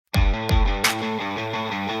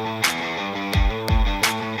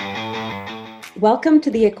Welcome to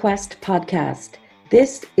the Equest podcast.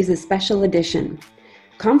 This is a special edition.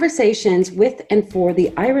 Conversations with and for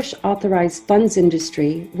the Irish authorized funds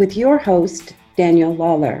industry with your host, Daniel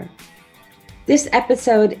Lawler. This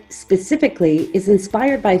episode specifically is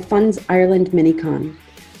inspired by Funds Ireland Minicon,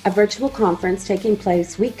 a virtual conference taking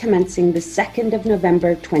place week commencing the 2nd of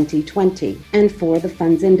November 2020 and for the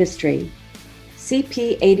funds industry.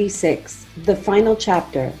 CP86, the final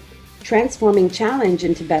chapter, Transforming Challenge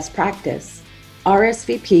into Best Practice.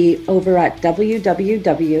 RSVP over at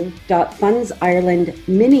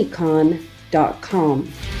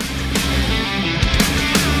www.fundsirelandminicon.com.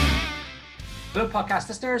 Hello podcast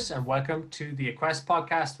listeners and welcome to the Equest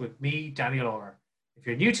podcast with me, Daniel Lawler. If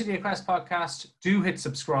you're new to the Equest podcast, do hit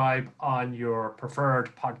subscribe on your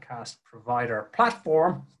preferred podcast provider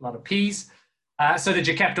platform, a lot of P's, so that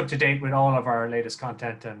you're kept up to date with all of our latest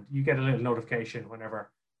content and you get a little notification whenever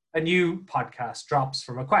a new podcast drops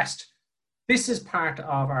from Equest. This is part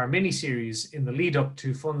of our mini-series in the lead up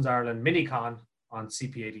to Funds Ireland Minicon on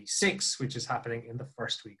CP86, which is happening in the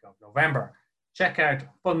first week of November. Check out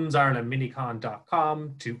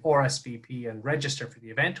fundsirelandminicon.com to RSVP and register for the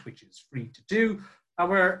event, which is free to do. And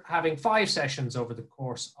we're having 5 sessions over the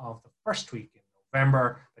course of the first week in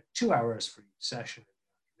November, 2 hours for each session in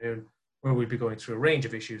the afternoon, where we'll be going through a range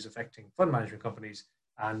of issues affecting fund management companies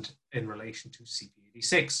and in relation to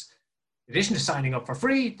CP86. In addition to signing up for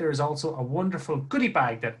free, there is also a wonderful goodie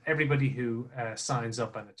bag that everybody who signs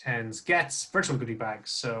up and attends gets, virtual goodie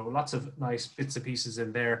bags. So lots of nice bits and pieces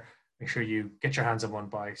in there. Make sure you get your hands on one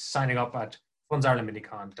by signing up at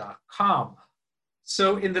fundsirelandminicon.com.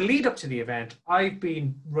 So in the lead up to the event, I've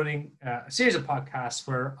been running a series of podcasts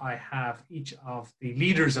where I have each of the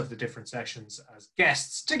leaders of the different sessions as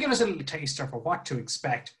guests to give us a little taster for what to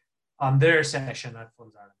expect on their session at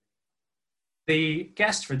Funds Ireland. The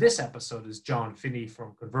guest for this episode is John Finney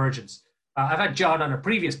from Convergence. I've had John on a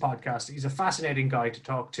previous podcast. He's a fascinating guy to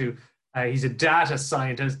talk to. He's a data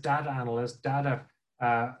scientist, data analyst, data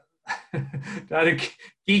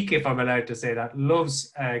geek, if I'm allowed to say that.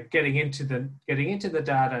 Loves getting into the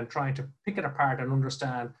data and trying to pick it apart and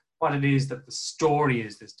understand what it is that the story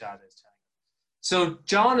is this data is telling. So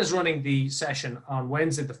John is running the session on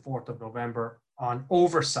Wednesday, the 4th of November on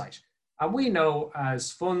oversight. And we know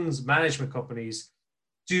as funds management companies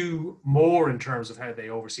do more in terms of how they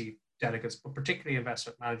oversee delegates, but particularly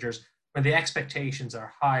investment managers, when the expectations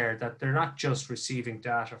are higher, that they're not just receiving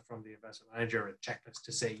data from the investment manager and checklist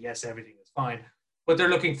to say, yes, everything is fine, but they're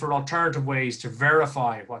looking for alternative ways to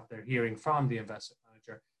verify what they're hearing from the investment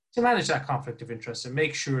manager to manage that conflict of interest and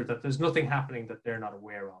make sure that there's nothing happening that they're not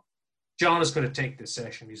aware of. John is going to take this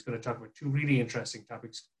session. He's going to talk about 2 really interesting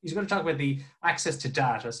topics. He's going to talk about the access to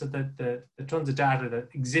data, so that the tons of data that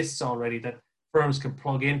exists already that firms can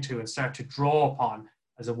plug into and start to draw upon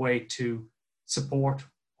as a way to support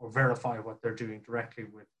or verify what they're doing directly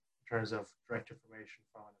with in terms of direct information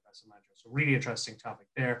from an investment manager. So really interesting topic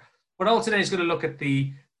there. But also today is going to look at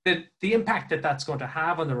the impact that that's going to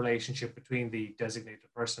have on the relationship between the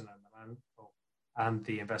designated person and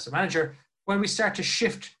the investment manager when we start to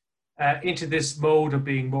shift into this mode of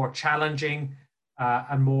being more challenging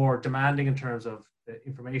and more demanding in terms of the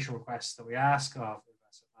information requests that we ask of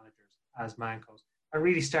investment managers as mancos, and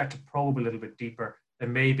really start to probe a little bit deeper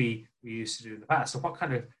than maybe we used to do in the past. So what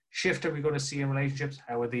kind of shift are we going to see in relationships?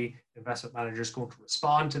 How are the investment managers going to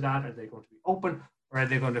respond to that? Are they going to be open, or are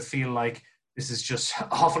they going to feel like this is just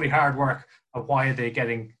awfully hard work, and why are they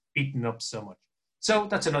getting beaten up so much? So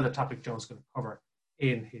that's another topic John's going to cover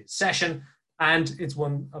in his session. And it's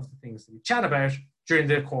one of the things that we chat about during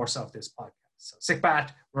the course of this podcast. So sit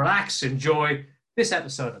back, relax, enjoy this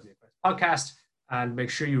episode of the podcast, and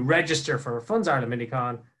make sure you register for Funds Ireland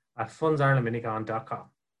Minicon at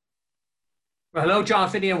fundsirelandminicon.com. Well, hello,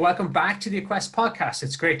 John Finney, and welcome back to the Equest podcast.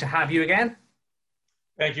 It's great to have you again.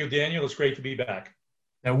 Thank you, Daniel. It's great to be back.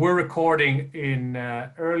 Now, we're recording in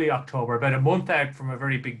early October, about a month out from a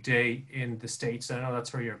very big day in the States. I know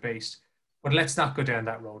that's where you're based. But let's not go down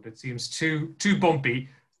that road. It seems too bumpy.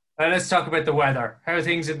 Let's talk about the weather. How are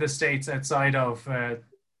things in the States outside of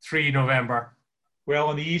 3 November? Well,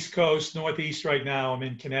 on the East Coast, Northeast right now, I'm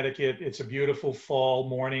in Connecticut. It's a beautiful fall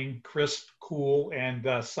morning, crisp, cool,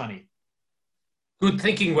 and sunny. Good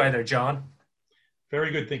thinking weather, John. Very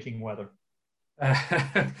good thinking weather.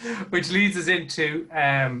 Which leads us into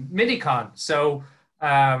Minicon. So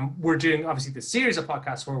we're doing, obviously, the series of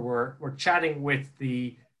podcasts where we're chatting with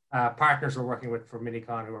the partners we're working with for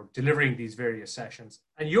Minicon who are delivering these various sessions.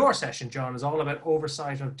 And your session, John, is all about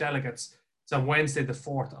oversight of delegates. It's on Wednesday, the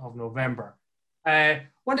 4th of November. I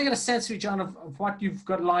want to get a sense of you, John, of what you've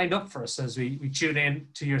got lined up for us as we tune in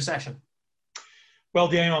to your session. Well,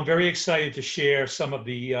 Daniel, I'm very excited to share some of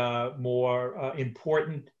the more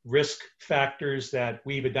important risk factors that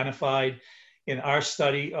we've identified in our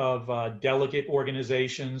study of delegate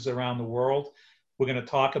organizations around the world. We're going to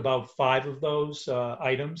talk about 5 of those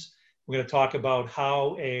items. We're going to talk about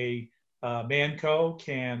how a MANCO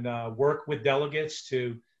can work with delegates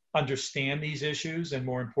to understand these issues, and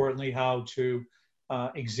more importantly, how to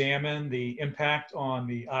examine the impact on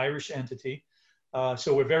the Irish entity.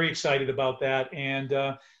 So we're very excited about that. And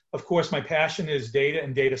of course, my passion is data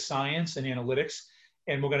and data science and analytics.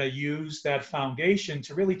 And we're going to use that foundation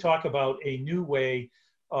to really talk about a new way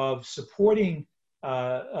of supporting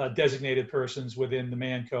designated persons within the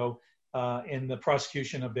MANCO in the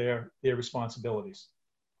prosecution of their responsibilities.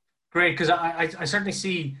 Great, because I certainly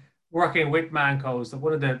see working with MANCOs that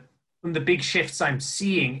one of the big shifts I'm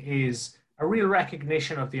seeing is a real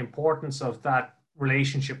recognition of the importance of that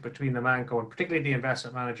relationship between the MANCO and particularly the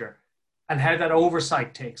investment manager, and how that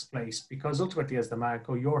oversight takes place, because ultimately as the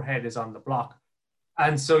MANCO, your head is on the block.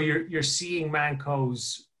 And so you're seeing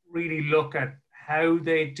MANCOs really look at how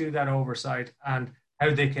they do that oversight and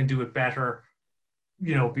how they can do it better,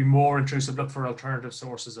 be more intrusive, look for alternative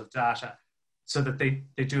sources of data so that they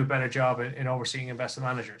do a better job in overseeing investment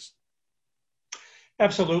managers.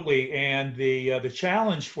 Absolutely, and the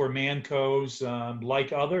challenge for MANCOs,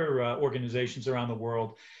 like other organizations around the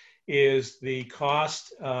world, is the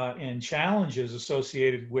cost and challenges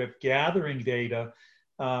associated with gathering data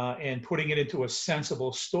and putting it into a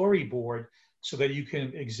sensible storyboard so that you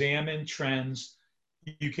can examine trends,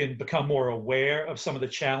 you can become more aware of some of the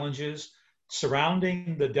challenges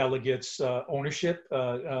surrounding the delegates' ownership,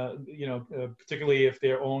 particularly if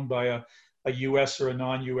they're owned by a U.S. or a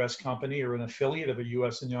non-U.S. company or an affiliate of a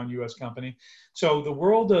U.S. and non-U.S. company. So the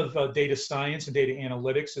world of data science and data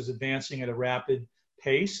analytics is advancing at a rapid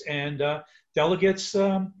pace, and delegates,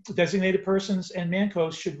 designated persons, and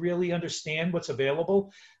MANCOs should really understand what's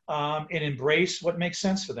available and embrace what makes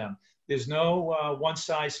sense for them. There's no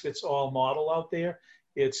one-size-fits-all model out there.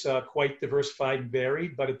 It's quite diversified and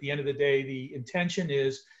varied, but at the end of the day, the intention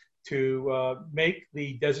is to make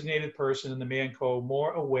the designated person and the MANCO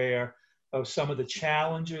more aware of some of the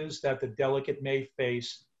challenges that the delegate may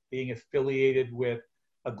face being affiliated with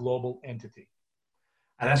a global entity.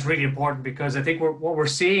 And that's really important, because I think what we're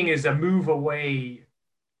seeing is a move away,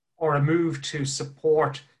 or a move to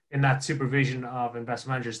support in that supervision of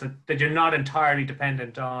investment managers, that you're not entirely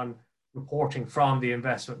dependent on reporting from the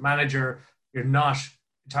investment manager. You're not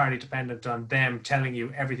entirely dependent on them telling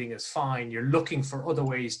you everything is fine. You're looking for other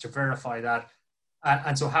ways to verify that.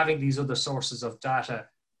 And so having these other sources of data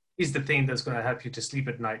is the thing that's going to help you to sleep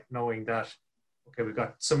at night, knowing that, okay, we've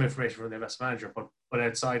got some information from the investment manager, but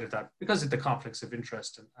outside of that, because of the conflicts of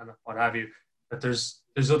interest and what have you, that there's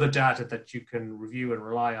other data that you can review and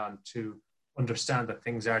rely on to understand that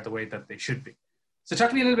things are the way that they should be. So talk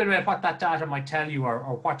to me a little bit about what that data might tell you,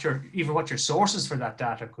 or what your sources for that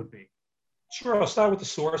data could be. Sure, I'll start with the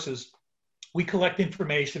sources. We collect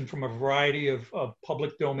information from a variety of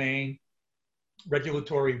public domain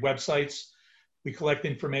regulatory websites. We collect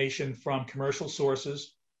information from commercial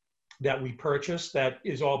sources that we purchase that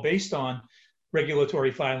is all based on regulatory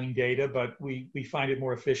filing data, but we find it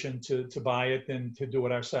more efficient to buy it than to do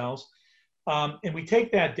it ourselves. And we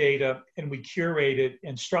take that data and we curate it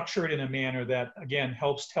and structure it in a manner that, again,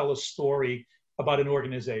 helps tell a story about an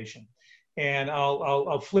organization. And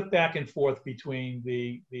I'll flip back and forth between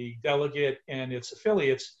the delegate and its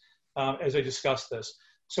affiliates as I discuss this.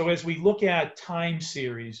 So as we look at time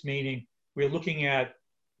series, meaning we're looking at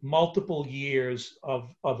multiple years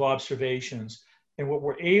of observations, and what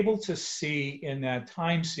we're able to see in that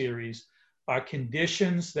time series are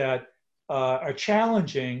conditions that are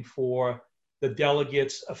challenging for the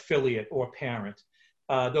delegate's affiliate or parent.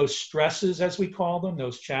 Those stresses, as we call them,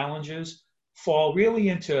 those challenges, fall really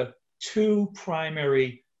into 2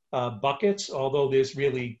 primary buckets, although there's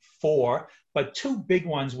really 4, but 2 big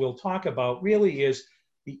ones we'll talk about really is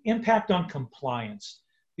the impact on compliance.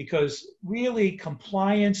 Because really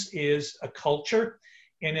compliance is a culture,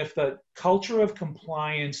 and if the culture of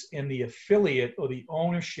compliance in the affiliate or the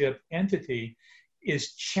ownership entity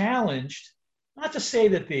is challenged, not to say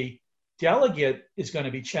that the delegate is going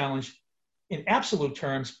to be challenged in absolute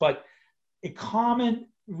terms, but a common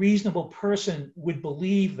reasonable person would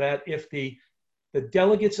believe that if the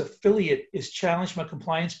delegate's affiliate is challenged from a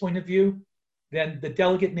compliance point of view, then the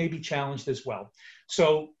delegate may be challenged as well.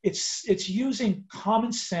 So it's using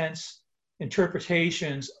common sense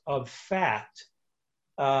interpretations of fact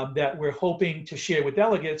that we're hoping to share with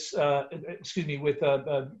delegates, with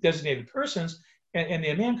designated persons and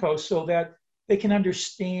their MANCOs, so that they can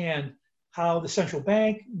understand how the central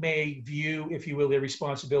bank may view, if you will, their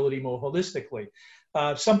responsibility more holistically.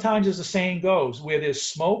 Sometimes, as the saying goes, where there's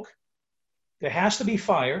smoke, there has to be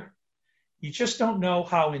fire. You just don't know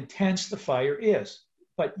how intense the fire is,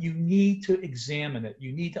 but you need to examine it.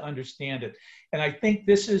 You need to understand it. And I think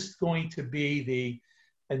this is going to be the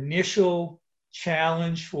initial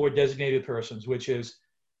challenge for designated persons, which is,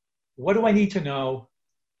 what do I need to know?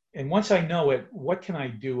 And once I know it, what can I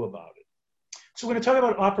do about it? So we're going to talk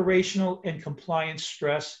about operational and compliance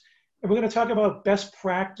stress. And we're going to talk about best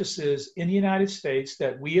practices in the United States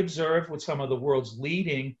that we observe with some of the world's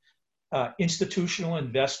leading institutional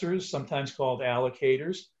investors, sometimes called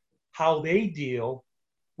allocators, how they deal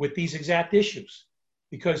with these exact issues,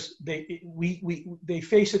 because they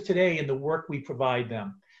face it today in the work we provide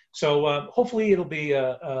them. So hopefully it'll be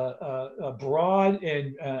a broad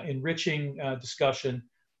and enriching discussion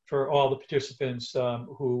for all the participants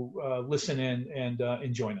who listen in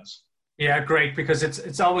and join us. Yeah, great, because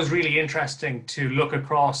it's always really interesting to look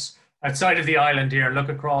across outside of the island here, look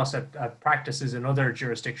across at practices in other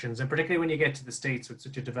jurisdictions, and particularly when you get to the States with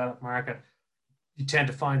such a developed market, you tend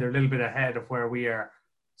to find they're a little bit ahead of where we are.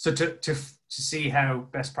 So to see how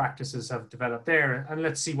best practices have developed there, and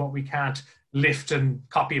let's see what we can't lift and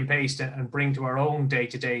copy and paste and bring to our own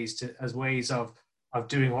day-to-days as ways of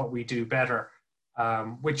doing what we do better,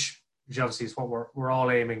 which obviously is what we're all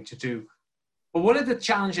aiming to do. But one of the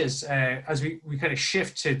challenges as we kind of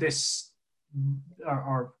shift to this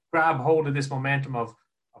or grab hold of this momentum of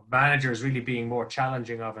managers really being more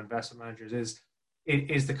challenging of investment managers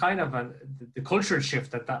is the kind of the cultural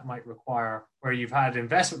shift that might require, where you've had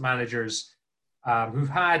investment managers who've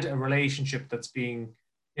had a relationship that's being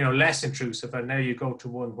less intrusive, and now you go to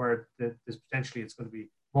one where there's potentially it's going to be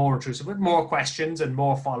more intrusive with more questions and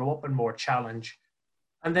more follow-up and more challenge,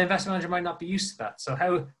 and the investment manager might not be used to that. So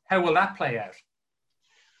how will that play out?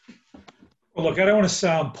 Well, look, I don't want to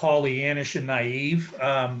sound Pollyannish and naive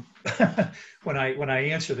when I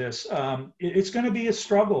answer this. It's going to be a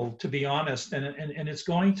struggle, to be honest, and it's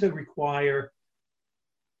going to require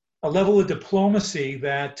a level of diplomacy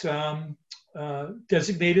that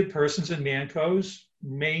designated persons and mancos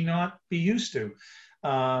may not be used to.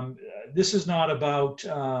 This is not about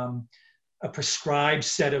a prescribed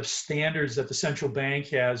set of standards that the central bank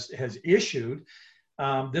has issued.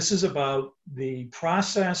 This is about the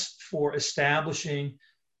process for establishing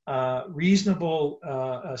reasonable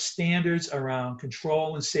standards around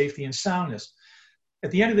control and safety and soundness. At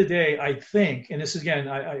the end of the day, I think, and this is, again,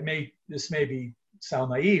 this may sound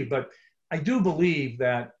naive, but I do believe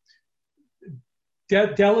that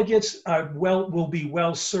delegates will be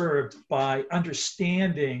well served by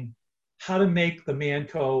understanding how to make the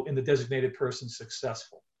manco and the designated person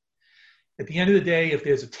successful. At the end of the day, if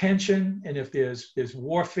there's a tension and if there's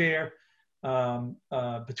warfare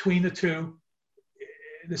between the two,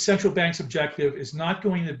 the central bank's objective is not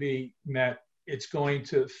going to be met. It's going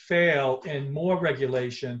to fail, and more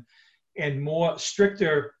regulation and more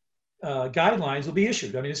stricter guidelines will be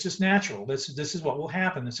issued. I mean, it's just natural. This is what will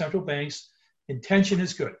happen. The central bank's intention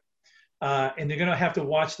is good, and they're going to have to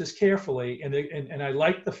watch this carefully. And I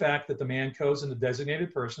like the fact that the mancos and the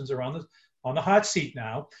designated persons are on the hot seat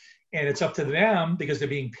now. And it's up to them, because they're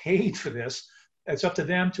being paid for this, it's up to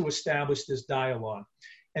them to establish this dialogue.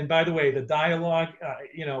 And by the way, the dialogue,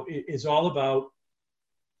 is all about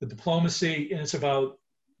the diplomacy, and it's about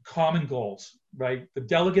common goals, right? The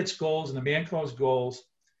delegates' goals and the mancos' goals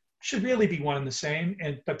should really be one and the same.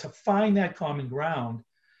 But to find that common ground,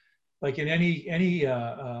 like in any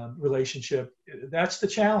relationship, that's the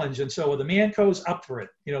challenge. And so are the mancos up for it?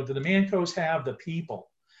 Do the mancos have the people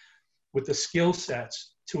with the skill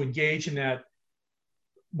sets to engage in that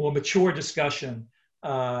more mature discussion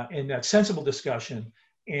and that sensible discussion,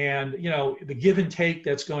 and the give and take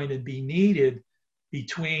that's going to be needed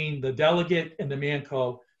between the delegate and the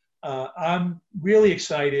manco? I'm really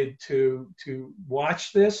excited to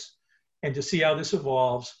watch this and to see how this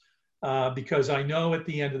evolves, because I know at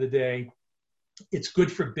the end of the day, it's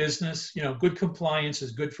good for business. Good compliance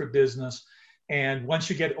is good for business, and once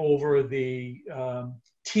you get over the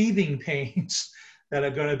teething pains that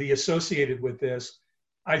are going to be associated with this,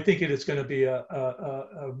 I think it is going to be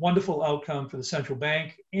a wonderful outcome for the central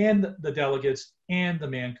bank and the delegates and the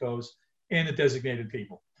mancos and the designated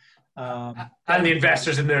people. And the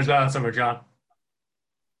investors in there as well, somewhere, John.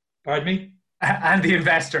 Pardon me? And the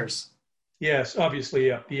investors. Yes, obviously,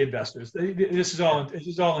 yeah, the investors. This is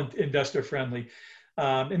all investor friendly.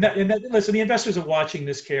 Listen, the investors are watching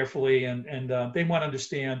this carefully, and they want to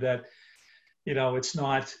understand that it's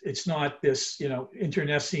not this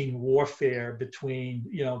internecine warfare between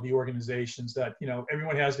the organizations, that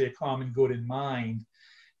everyone has their common good in mind.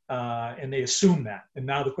 and they assume that. And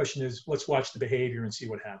now the question is, let's watch the behavior and see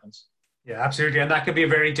what happens. Yeah, absolutely. And that could be a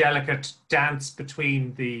very delicate dance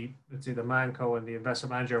between let's say the manco and the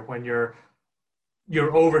investment manager when you're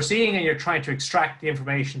overseeing and you're trying to extract the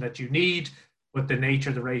information that you need, but the nature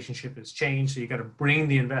of the relationship has changed. So you got to bring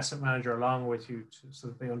the investment manager along with you so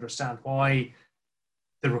that they understand why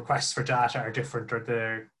the requests for data are different, or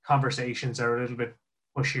the conversations are a little bit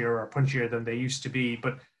pushier or punchier than they used to be.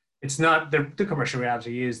 But it's not, the commercial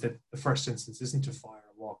reality is that the first instance isn't to fire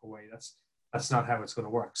or walk away. That's not how it's going to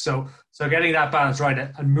work. So getting that balance right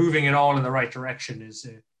and moving it all in the right direction is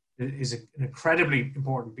an incredibly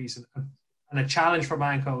important piece, and a challenge for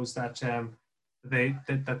mancos that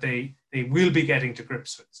they will be getting to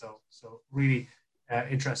grips with. So really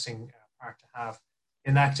interesting part to have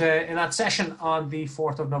in that session on the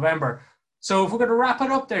 4th of November. So if we're going to wrap it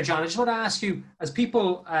up there, John, I just want to ask you, as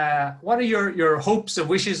people, what are your hopes and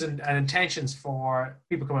wishes and intentions for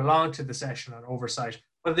people coming along to the session on oversight?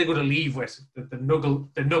 What are they going to leave with,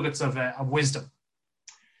 the nuggets of wisdom?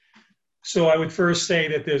 So I would first say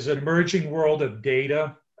that there's an emerging world of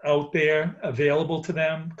data out there available to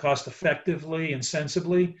them cost effectively and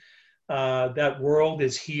sensibly. That world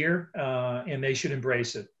is here, and they should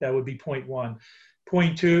embrace it. That would be point one.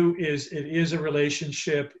 Point two is it is a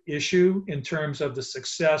relationship issue in terms of the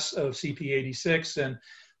success of CP86 and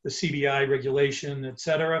the CBI regulation, et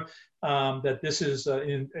cetera, that this is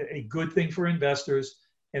a good thing for investors,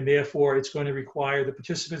 and therefore it's going to require the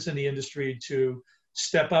participants in the industry to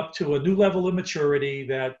step up to a new level of maturity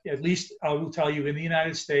that, at least I will tell you, in the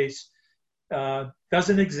United States,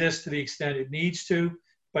 doesn't exist to the extent it needs to,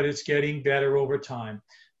 but it's getting better over time.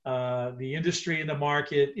 The industry and the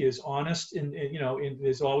market is honest, and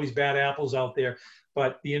there's always bad apples out there,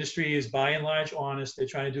 but the industry is by and large honest. They're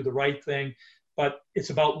trying to do the right thing, but it's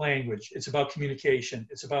about language. It's about communication.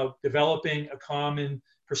 It's about developing a common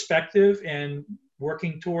perspective and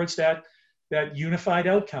working towards that unified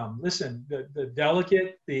outcome. Listen, the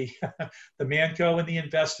delegate, the manco, and the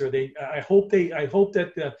investor. I hope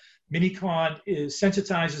that the Minicon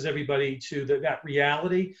sensitizes everybody to that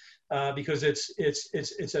reality, because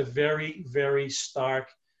it's a very, very stark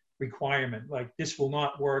requirement. Like, this will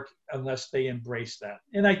not work unless they embrace that.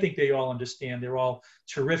 And I think they all understand. They're all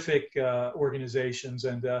terrific organizations,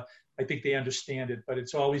 and I think they understand it. But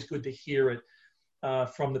it's always good to hear it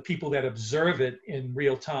from the people that observe it in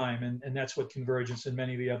real time. And that's what Convergence and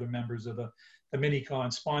many of the other members of the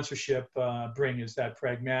Minicon sponsorship bring, is that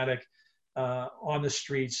pragmatic, on the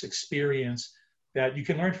streets experience that you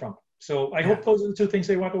can learn from. So I hope those are the two things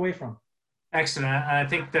they walk away from. Excellent. And I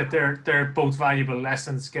think that they're both valuable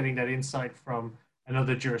lessons, getting that insight from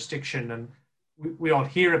another jurisdiction. And we all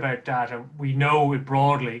hear about data, we know it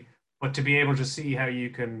broadly, but to be able to see how you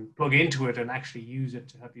can plug into it and actually use it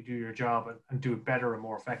to help you do your job and do it better and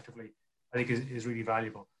more effectively, I think is really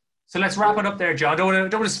valuable. So let's wrap it up there, John. Don't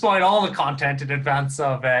want to spoil all the content in advance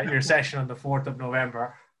of your session on the 4th of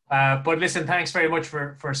November. But listen, thanks very much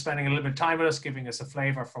for spending a little bit of time with us, giving us a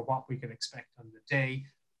flavor for what we can expect on the day.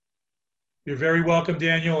 You're very welcome,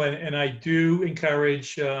 Daniel. And I do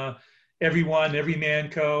encourage everyone, every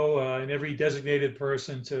manco, and every designated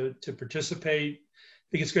person to participate.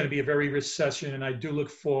 I think it's going to be a very rich session, and I do look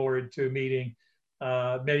forward to meeting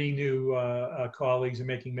many new colleagues and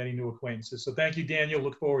making many new acquaintances. So thank you, Daniel.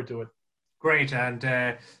 Look forward to it. Great.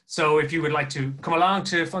 And so if you would like to come along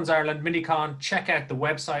to Funds Ireland Minicon, check out the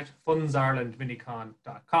website,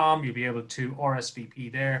 fundsirelandminicon.com. You'll be able to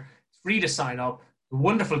RSVP there. It's free to sign up. A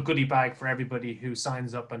wonderful goodie bag for everybody who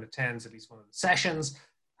signs up and attends at least one of the sessions.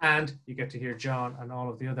 And you get to hear John and all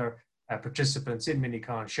of the other participants in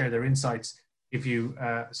Minicon share their insights, give you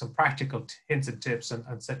some practical hints and tips,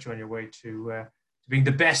 and set you on your way to being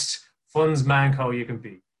the best funds manco you can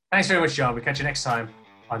be. Thanks very much, John. We'll catch you next time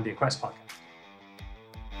on the Equest Podcast.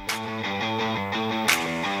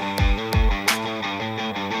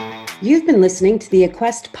 You've been listening to the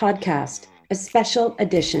Equest Podcast, a special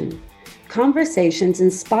edition. Conversations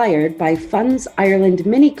inspired by Funds Ireland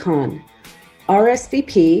Minicon.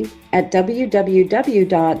 RSVP at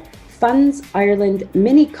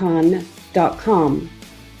www.fundsirelandminicon.com.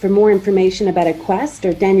 For more information about Equest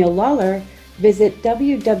or Daniel Lawler, visit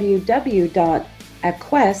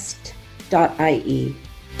www.equest.ie.